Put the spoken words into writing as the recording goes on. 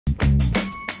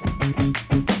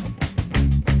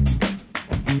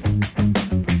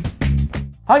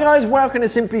Hi guys, welcome to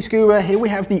Simply Scuba. Here we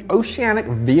have the Oceanic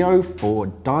Veo 4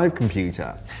 dive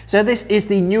computer. So this is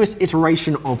the newest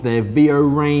iteration of their Veo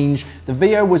range. The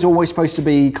Veo was always supposed to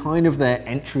be kind of their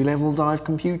entry-level dive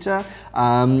computer,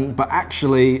 but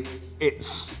actually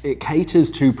it caters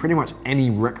to pretty much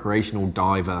any recreational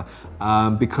diver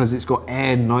because it's got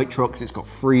air, nitrox, it's got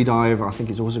freedive, I think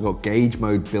it's also got gauge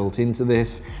mode built into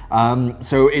this.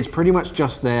 So it's pretty much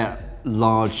just their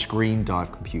large screen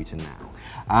dive computer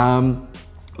now.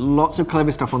 Lots of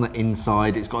clever stuff on the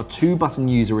inside. It's got a 2-button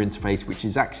user interface, which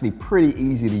is actually pretty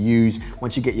easy to use.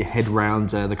 Once you get your head around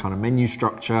the kind of menu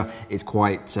structure, it's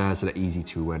quite sort of easy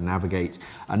to navigate.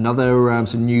 Another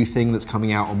sort of new thing that's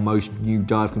coming out on most new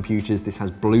dive computers, this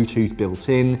has Bluetooth built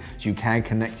in, so you can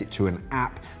connect it to an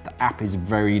app. The app is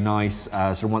very nice,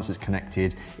 so once it's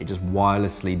connected, it just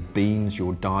wirelessly beams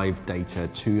your dive data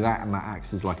to that, and that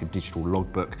acts as like a digital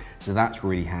logbook, so that's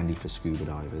really handy for scuba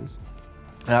divers.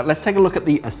 Let's take a look at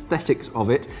the aesthetics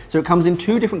of it. So it comes in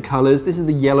 2 different colors. This is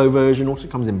the yellow version, also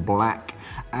comes in black.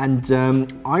 And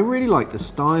I really like the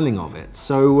styling of it.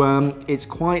 So it's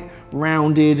quite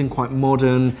rounded and quite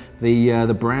modern.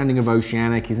 The branding of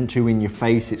Oceanic isn't too in your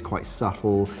face. It's quite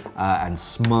subtle and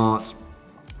smart.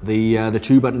 The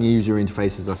 2-button user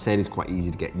interface, as I said, is quite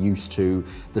easy to get used to.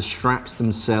 The straps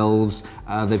themselves,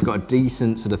 they've got a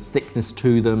decent sort of thickness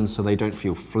to them, so they don't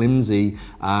feel flimsy,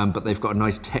 but they've got a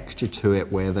nice texture to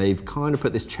it where they've kind of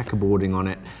put this checkerboarding on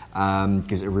it,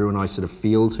 gives it a real nice sort of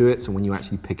feel to it, so when you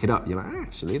actually pick it up, you're like,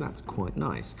 actually, that's quite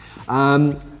nice.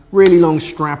 Really long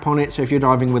strap on it, so if you're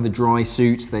diving with a dry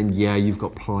suit, then yeah, you've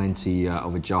got plenty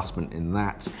of adjustment in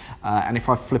that. And if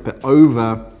I flip it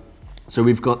over, so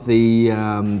we've got the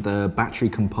battery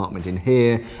compartment in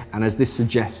here, and as this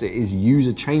suggests, it is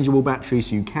user changeable battery,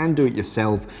 so you can do it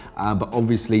yourself, but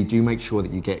obviously do make sure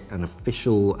that you get an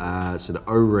official sort of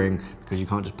O-ring, because you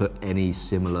can't just put any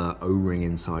similar O-ring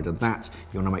inside of that.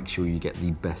 You want to make sure you get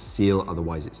the best seal,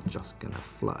 otherwise it's just going to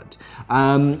flood.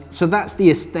 So that's the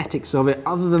aesthetics of it.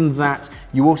 Other than that,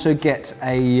 you also get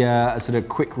a sort of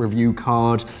quick review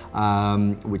card,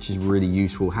 which is really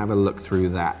useful. Have a look through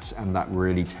that, and that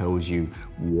really tells you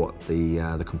what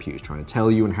the computer's trying to tell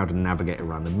you and how to navigate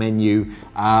around the menu.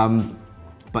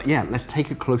 But yeah, let's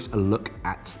take a closer look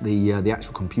at the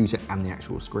actual computer and the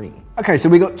actual screen. Okay, so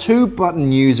we got 2-button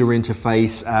user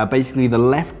interface. Basically, the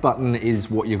left button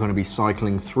is what you're going to be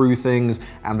cycling through things,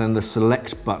 and then the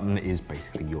select button is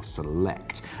basically your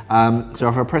select. So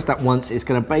if I press that once, it's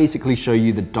going to basically show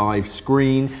you the dive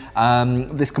screen.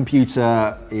 This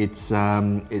computer, it's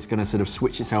going to sort of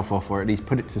switch itself off, or at least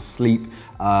put it to sleep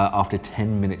after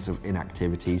 10 minutes of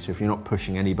inactivity. So if you're not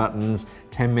pushing any buttons,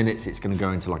 10 minutes, it's going to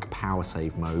go into like a power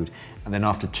save mode, and then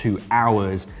after 2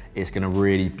 hours it's going to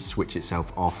really switch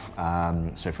itself off.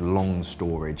 So for long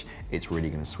storage, it's really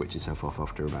going to switch itself off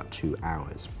after about 2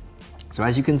 hours. So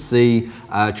as you can see,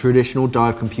 traditional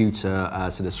dive computer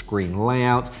sort of screen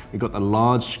layout. We've got the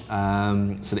large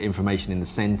sort of information in the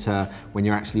center. When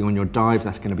you're actually on your dive,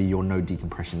 that's going to be your no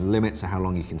decompression limit, so how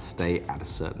long you can stay at a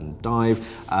certain dive.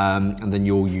 And then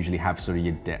you'll usually have sort of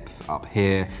your depth up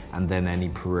here, and then any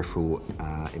peripheral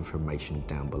information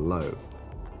down below.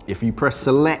 If you press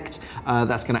select,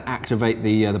 that's going to activate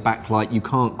the backlight. You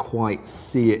can't quite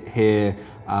see it here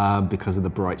because of the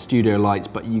bright studio lights,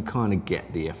 but you kind of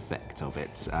get the effect of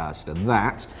it. So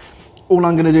that. All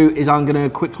I'm going to do is I'm going to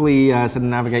quickly sort of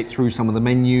navigate through some of the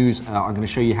menus. I'm going to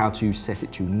show you how to set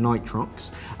it to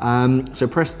nitrox. So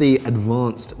press the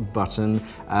advanced button,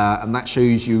 and that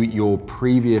shows you your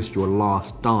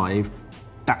last dive.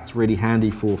 That's really handy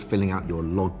for filling out your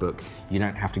logbook. You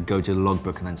don't have to go to the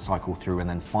logbook and then cycle through and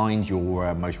then find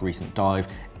your most recent dive.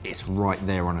 It's right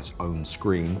there on its own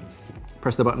screen.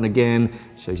 Press the button again,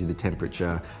 shows you the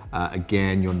temperature.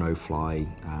 Again, your no-fly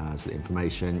sort of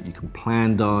information. You can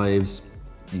plan dives.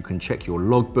 You can check your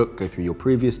logbook, go through your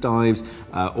previous dives,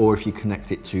 or if you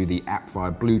connect it to the app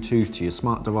via Bluetooth to your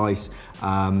smart device,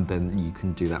 then you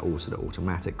can do that all sort of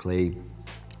automatically.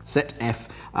 Set F,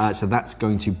 so that's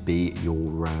going to be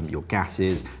your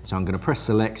gases. So I'm going to press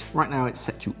select. Right now it's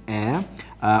set to air.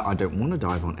 I don't want to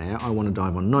dive on air, I want to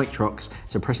dive on nitrox.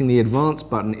 So pressing the advanced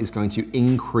button is going to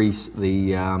increase the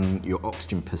your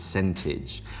oxygen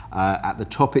percentage. At the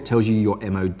top it tells you your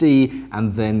MOD,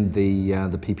 and then the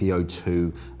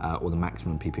PPO2 or the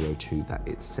maximum PPO2 that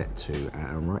it's set to.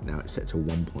 And right now it's set to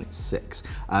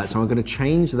 1.6. So I'm going to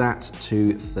change that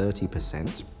to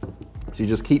 30%. So you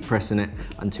just keep pressing it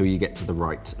until you get to the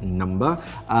right number.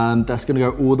 That's going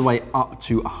to go all the way up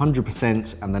to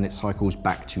 100%, and then it cycles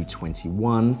back to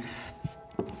 21.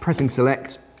 Pressing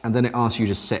select, and then it asks you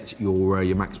to set your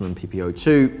maximum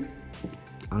PPO2.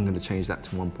 I'm going to change that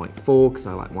to 1.4 because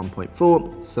I like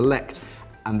 1.4. Select,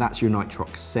 and that's your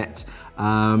nitrox set.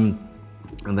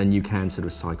 And then you can sort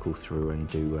of cycle through and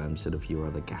do sort of your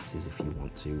other gases if you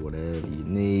want to, whatever you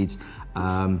need.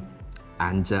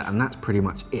 And that's pretty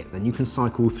much it. Then you can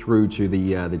cycle through to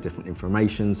the different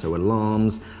information, so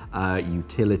alarms,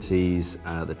 utilities,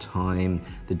 the time,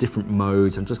 the different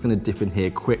modes. I'm just going to dip in here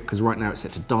quick because right now it's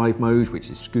set to dive mode, which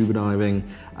is scuba diving.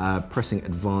 Pressing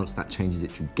advanced, that changes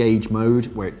it to gauge mode,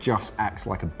 where it just acts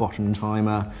like a bottom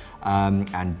timer,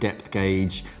 and depth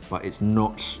gauge, but it's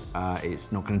not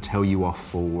going to tell you off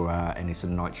for any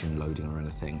sort of nitrogen loading or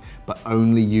anything. But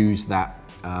only use that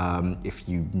if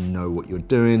you know what you're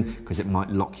doing, because it might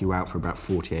lock you out for about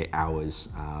 48 hours.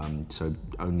 So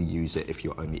only use it if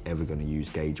you're only ever going to use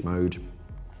gauge mode.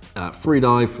 Free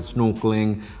dive for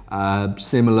snorkeling,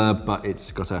 similar, but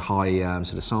it's got a high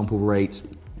sort of sample rate.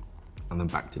 And then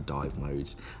back to dive mode,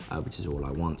 which is all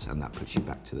I want, and that puts you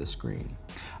back to the screen.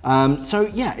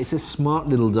 So yeah, it's a smart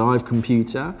little dive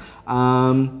computer,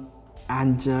 yeah,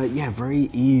 very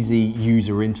easy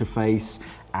user interface,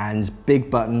 and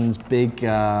big buttons, big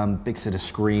sort of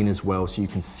screen as well, so you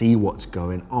can see what's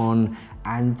going on.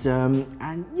 And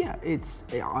yeah,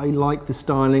 I like the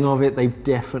styling of it. They've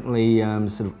definitely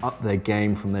sort of upped their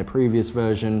game from their previous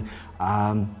version.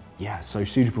 Yeah, so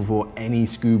suitable for any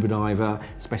scuba diver,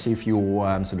 especially if you're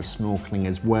sort of snorkeling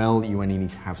as well. You only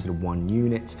need to have sort of one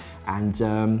unit.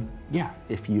 And yeah,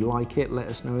 if you like it, let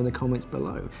us know in the comments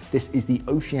below. This is the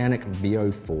Oceanic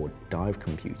Veo 4 dive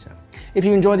computer. If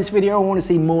you enjoyed this video and want to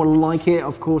see more like it,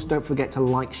 of course, don't forget to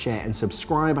like, share, and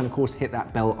subscribe. And of course, hit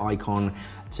that bell icon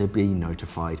to be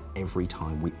notified every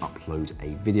time we upload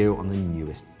a video on the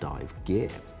newest dive gear.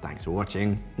 Thanks for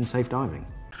watching, and safe diving.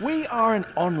 We are an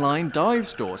online dive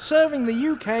store serving the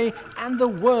UK and the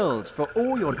world for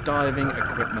all your diving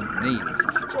equipment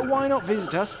needs. So why not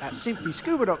visit us at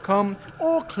simplyscuba.com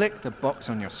or click the box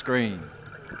on your screen.